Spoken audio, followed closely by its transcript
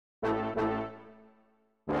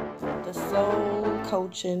the Soul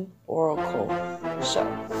Coaching Oracle Show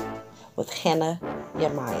with Hannah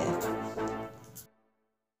Yamaya.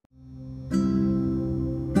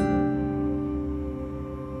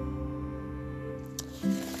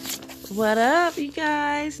 What up, you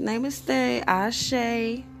guys? Namaste,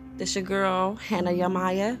 Ashe. This your girl, Hannah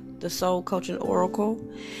Yamaya, the Soul Coaching Oracle.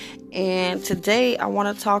 And today I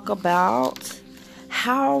want to talk about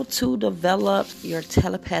how to develop your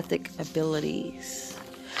telepathic abilities.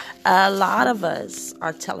 A lot of us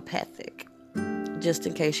are telepathic. Just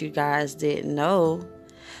in case you guys didn't know,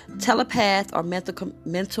 telepath or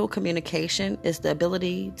mental communication is the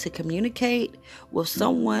ability to communicate with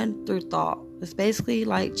someone through thought. It's basically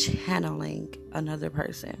like channeling another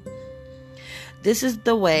person. This is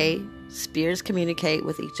the way spirits communicate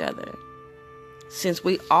with each other. Since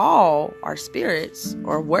we all are spirits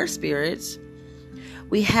or were spirits,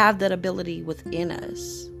 we have that ability within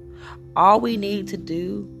us. All we need to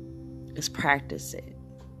do is practice it.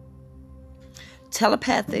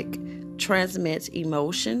 Telepathic transmits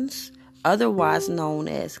emotions, otherwise known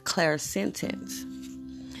as clairsentience.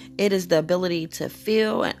 It is the ability to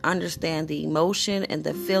feel and understand the emotion and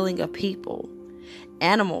the feeling of people,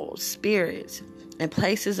 animals, spirits, and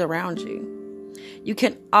places around you. You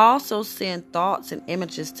can also send thoughts and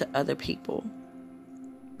images to other people.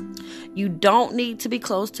 You don't need to be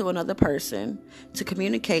close to another person to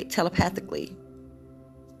communicate telepathically.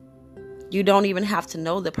 You don't even have to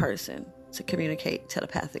know the person to communicate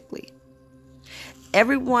telepathically.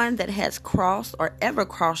 Everyone that has crossed or ever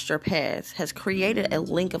crossed your paths has created a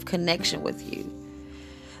link of connection with you.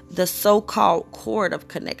 The so-called cord of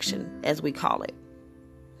connection, as we call it.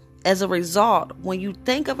 As a result, when you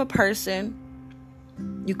think of a person,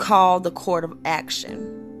 you call the cord of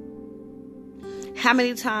action. How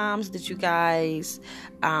many times did you guys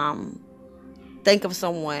think of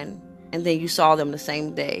someone and then you saw them the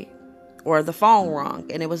same day? Or the phone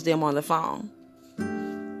rung and it was them on the phone?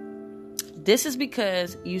 This is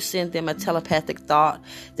because you sent them a telepathic thought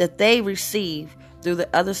that they receive through the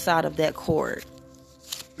other side of that cord.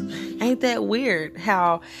 Ain't that weird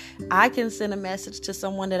how I can send a message to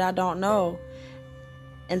someone that I don't know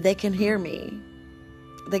and they can hear me.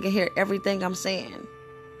 They can hear everything I'm saying.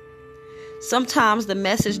 Sometimes the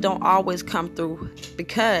message don't always come through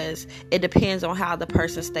because it depends on how the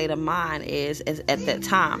person's state of mind is at that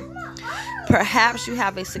time. Perhaps you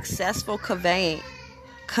have a successful convey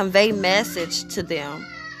message to them,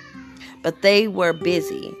 but they were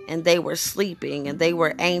busy and they were sleeping and they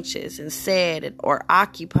were anxious and sad or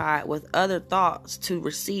occupied with other thoughts to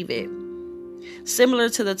receive it. Similar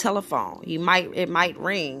to the telephone, it might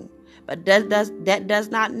ring, but that does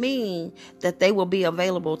not mean that they will be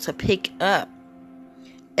available to pick up.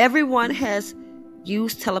 Everyone has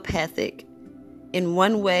used telepathic in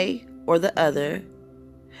one way or the other,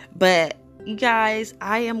 but you guys,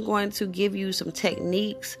 I am going to give you some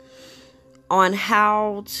techniques on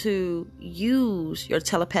how to use your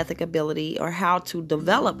telepathic ability or how to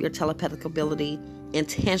develop your telepathic ability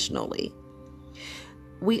intentionally.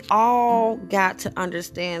 We all got to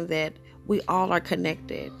understand that we all are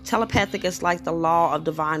connected. Telepathic is like the law of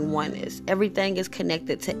divine oneness. Everything is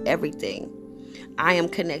connected to everything. I am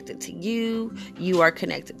connected to you. You are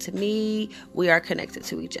connected to me. We are connected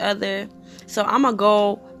to each other. So I'm going to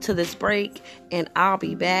go to this break and I'll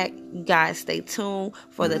be back. You guys stay tuned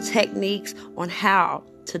for the techniques on how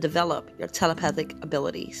to develop your telepathic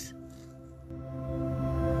abilities.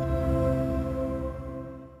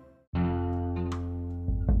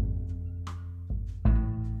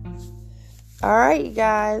 All right, you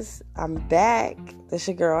guys, I'm back. This is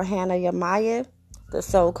your girl, Hannah Yamaya, the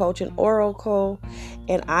Soul Coaching Oracle,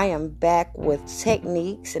 and I am back with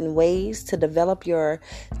techniques and ways to develop your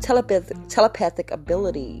telepathic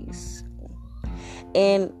abilities.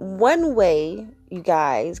 And one way you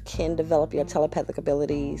guys can develop your telepathic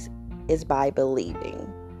abilities is by believing.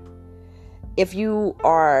 If you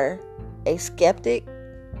are a skeptic,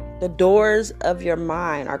 the doors of your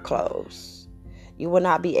mind are closed. You will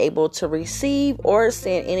not be able to receive or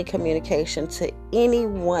send any communication to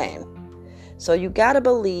anyone. So you got to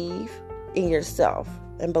believe in yourself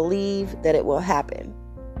and believe that it will happen.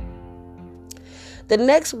 The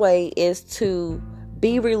next way is to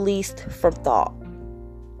be released from thought.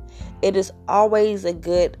 It is always a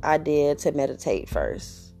good idea to meditate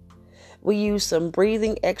first. We use some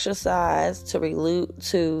breathing exercise to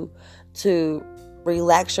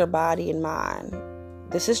relax your body and mind.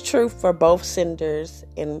 This is true for both senders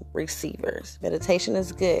and receivers. Meditation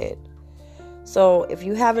is good. So if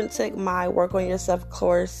you haven't took my Work on Yourself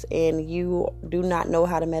course and you do not know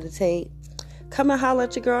how to meditate, come and holler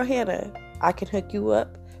at your girl Hannah. I can hook you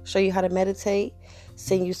up show you how to meditate,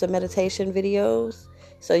 send you some meditation videos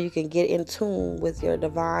so you can get in tune with your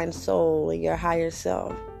divine soul and your higher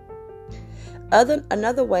self.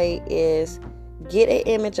 Another way is get an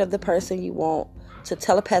image of the person you want to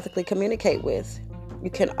telepathically communicate with. You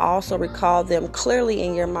can also recall them clearly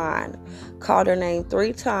in your mind. Call their name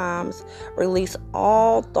 3 times, release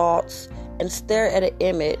all thoughts, and stare at an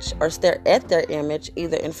image or stare at their image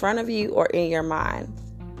either in front of you or in your mind.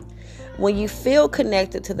 When you feel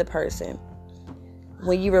connected to the person,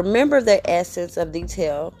 when you remember their essence of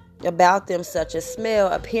detail about them, such as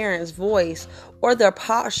smell, appearance, voice, or their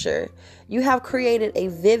posture, you have created a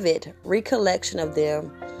vivid recollection of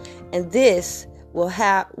them, and this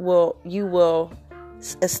you will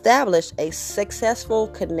establish a successful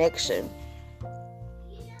connection.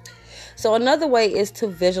 So another way is to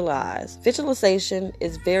visualize. Visualization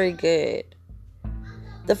is very good.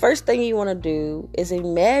 The first thing you want to do is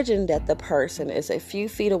imagine that the person is a few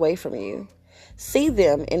feet away from you. See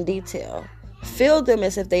them in detail. Feel them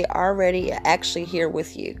as if they already actually here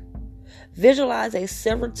with you. Visualize a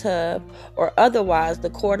silver tub or otherwise the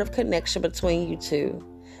cord of connection between you two.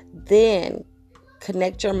 Then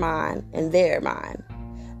connect your mind and their mind.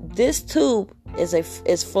 This tube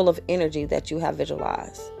is full of energy that you have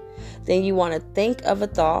visualized. Then you want to think of a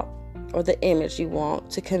thought or the image you want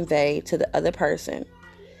to convey to the other person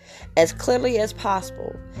as clearly as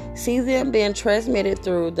possible. See them being transmitted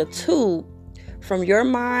through the tube from your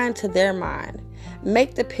mind to their mind.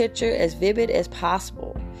 Make the picture as vivid as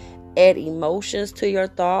possible. Add emotions to your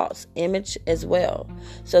thoughts, image as well,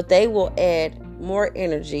 so they will add more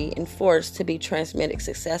energy and force to be transmitted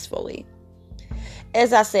successfully.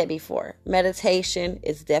 As I said before, meditation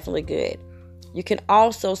is definitely good. You can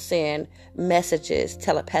also send messages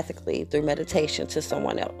telepathically through meditation to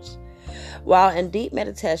someone else. While in deep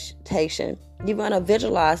meditation, you want to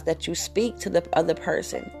visualize that you speak to the other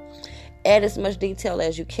person. Add as much detail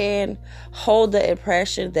as you can. Hold the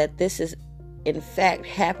impression that this is in fact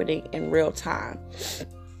happening in real time.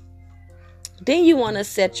 Then you want to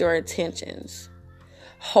set your intentions.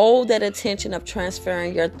 Hold that intention of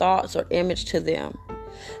transferring your thoughts or image to them.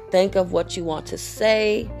 Think of what you want to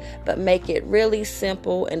say, but make it really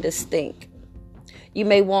simple and distinct. You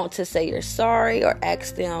may want to say you're sorry or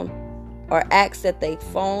ask that they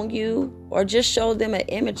phone you or just show them an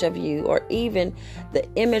image of you or even the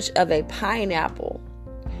image of a pineapple.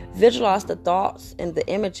 Visualize the thoughts and the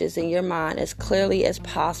images in your mind as clearly as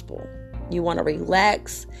possible. You want to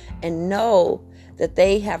relax and know that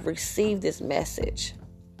they have received this message.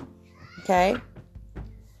 Okay?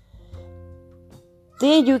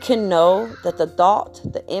 Then you can know that the thought,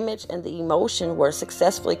 the image, and the emotion were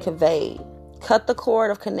successfully conveyed. Cut the cord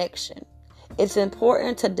of connection. It's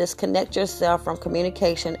important to disconnect yourself from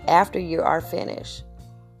communication after you are finished.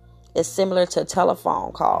 It's similar to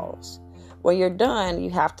telephone calls. When you're done, you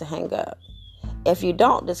have to hang up. If you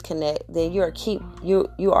don't disconnect, then you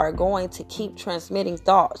are going to keep transmitting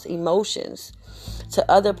thoughts, emotions to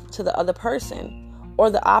the other person or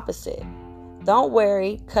the opposite. Don't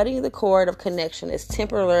worry, cutting the cord of connection is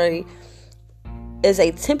a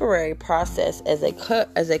temporary process as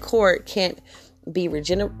a cord can't be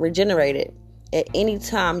regenerated at any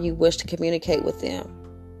time you wish to communicate with them.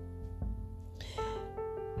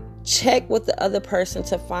 Check with the other person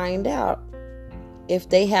to find out if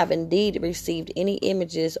they have indeed received any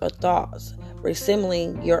images or thoughts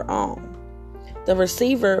resembling your own. The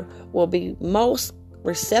receiver will be most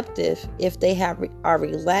receptive if they are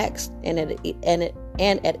relaxed and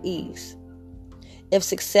at ease. If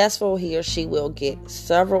successful, he or she will get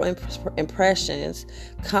several impressions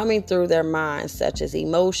coming through their minds, such as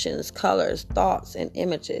emotions, colors, thoughts, and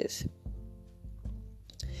images.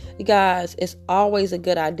 You guys, it's always a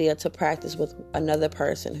good idea to practice with another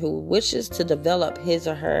person who wishes to develop his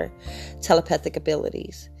or her telepathic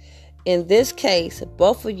abilities. In this case,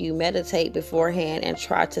 both of you meditate beforehand and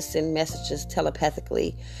try to send messages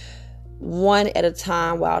telepathically, one at a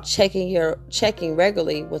time, while checking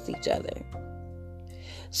regularly with each other.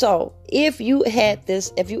 So, if you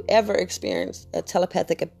ever experienced a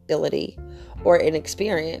telepathic ability or an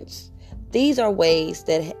experience, these are ways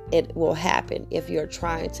that it will happen if you're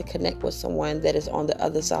trying to connect with someone that is on the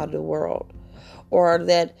other side of the world, or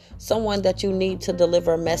that someone that you need to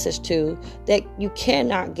deliver a message to that you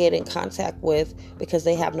cannot get in contact with because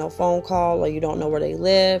they have no phone call or you don't know where they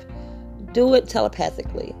live. Do it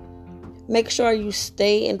telepathically. Make sure you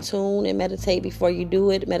stay in tune and meditate before you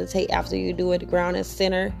do it. Meditate after you do it. Ground and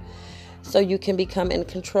center so you can become in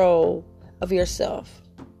control of yourself.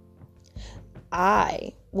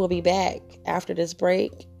 I will be back after this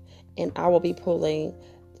break, and I will be pulling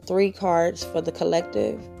 3 cards for the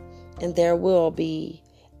collective, and there will be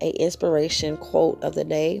a inspiration quote of the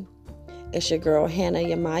day. It's your girl, Hannah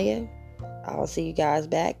Yamaya. I'll see you guys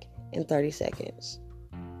back in 30 seconds.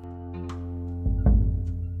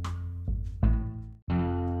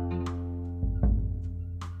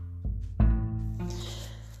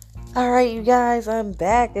 All right, you guys, I'm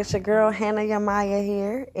back. It's your girl, Hannah Yamaya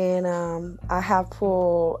here. And I have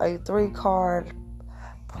pulled a 3-card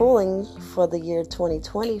pulling for the year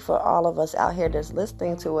 2020 for all of us out here that's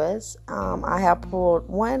listening to us. I have pulled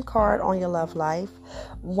 1 card on your love life,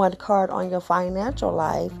 1 card on your financial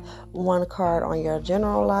life, 1 card on your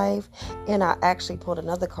general life, and I actually pulled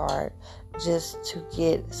another card just to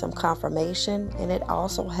get some confirmation, and it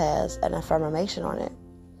also has an affirmation on it.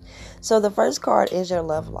 So the first card is your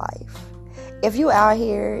love life. If you out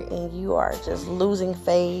here and you are just losing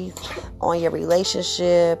faith on your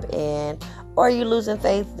relationship, or you losing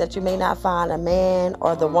faith that you may not find a man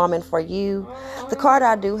or the woman for you, the card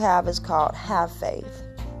I do have is called Have Faith.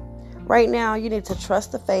 Right now, you need to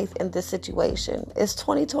trust the faith in this situation. It's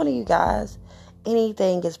 2020, you guys.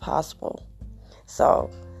 Anything is possible.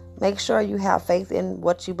 So make sure you have faith in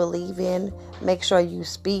what you believe in. Make sure you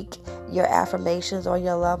speak your affirmations on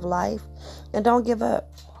your love life. And don't give up.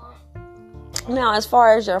 Now, as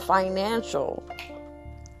far as your financial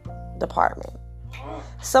department,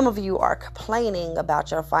 some of you are complaining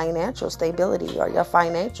about your financial stability or your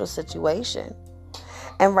financial situation.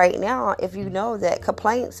 And right now, if you know that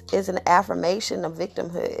complaints is an affirmation of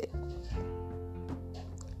victimhood,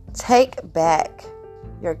 take back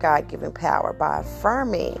your God-given power by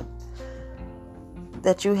affirming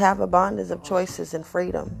that you have abundance of choices and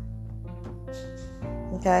freedom.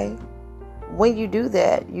 Okay? When you do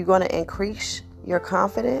that, you're going to increase your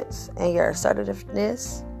confidence and your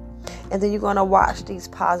assertiveness. And then you're going to watch these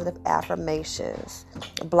positive affirmations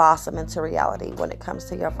blossom into reality when it comes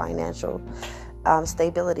to your financial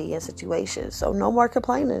stability and situation. So no more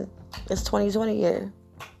complaining. It's 2020 year,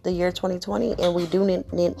 the year 2020, and we do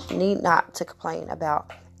need not to complain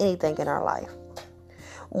about anything in our life.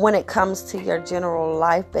 When it comes to your general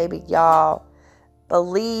life, baby, y'all,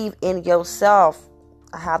 believe in yourself.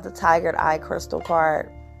 I have the Tiger Eye crystal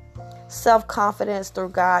card. Self-confidence through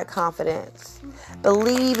God confidence.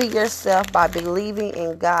 Believe in yourself by believing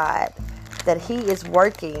in God that He is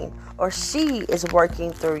working or she is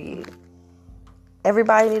working through you.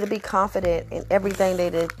 Everybody need to be confident in everything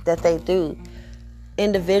that they do.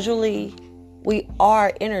 Individually, we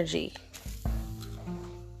are energy.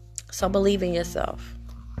 So believe in yourself.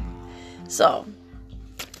 So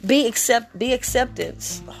be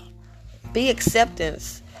acceptance. Be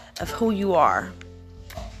acceptance of who you are.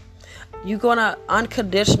 You're going to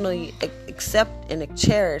unconditionally accept and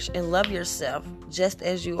cherish and love yourself just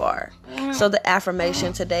as you are. So the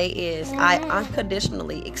affirmation today is, I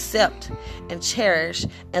unconditionally accept and cherish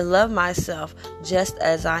and love myself just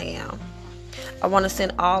as I am. I want to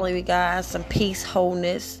send all of you guys some peace,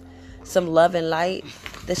 wholeness, some love and light.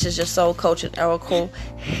 This is your soul coach and oracle,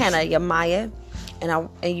 Hannah Yamaya.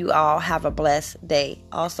 And you all have a blessed day.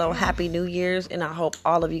 Also, Happy New Year's. And I hope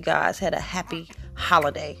all of you guys had a happy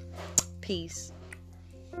holiday. Peace.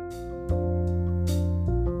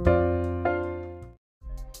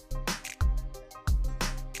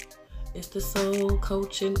 It's the Soul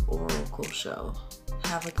Coaching Oracle Show.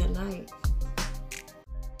 Have a good night.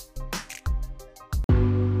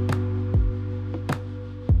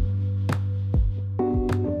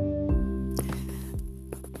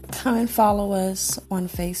 Come and follow us on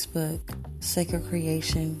Facebook, Sacred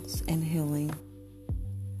Creations and Healing.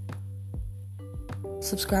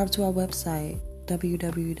 Subscribe to our website,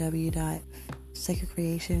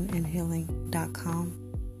 www.sacredcreationandhealing.com,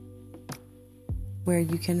 where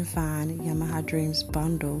you can find Yamaha Dreams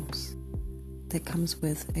bundles that comes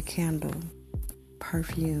with a candle,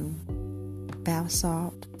 perfume, bath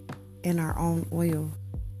salt, and our own oil.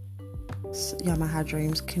 Yamaha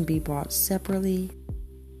Dreams can be bought separately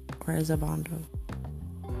or as a bundle.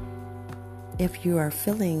 If you are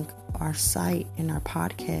feeling our site and our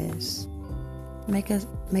podcast, make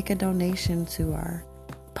a donation to our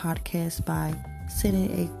podcast by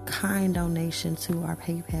sending a kind donation to our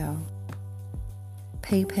PayPal.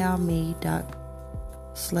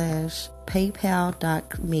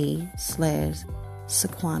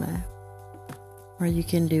 paypal.me/Sequana, or you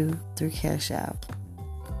can do through Cash App.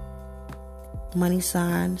 Money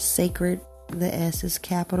sign Sacred, the S is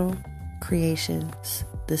capital. Creations,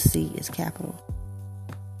 the C is capital.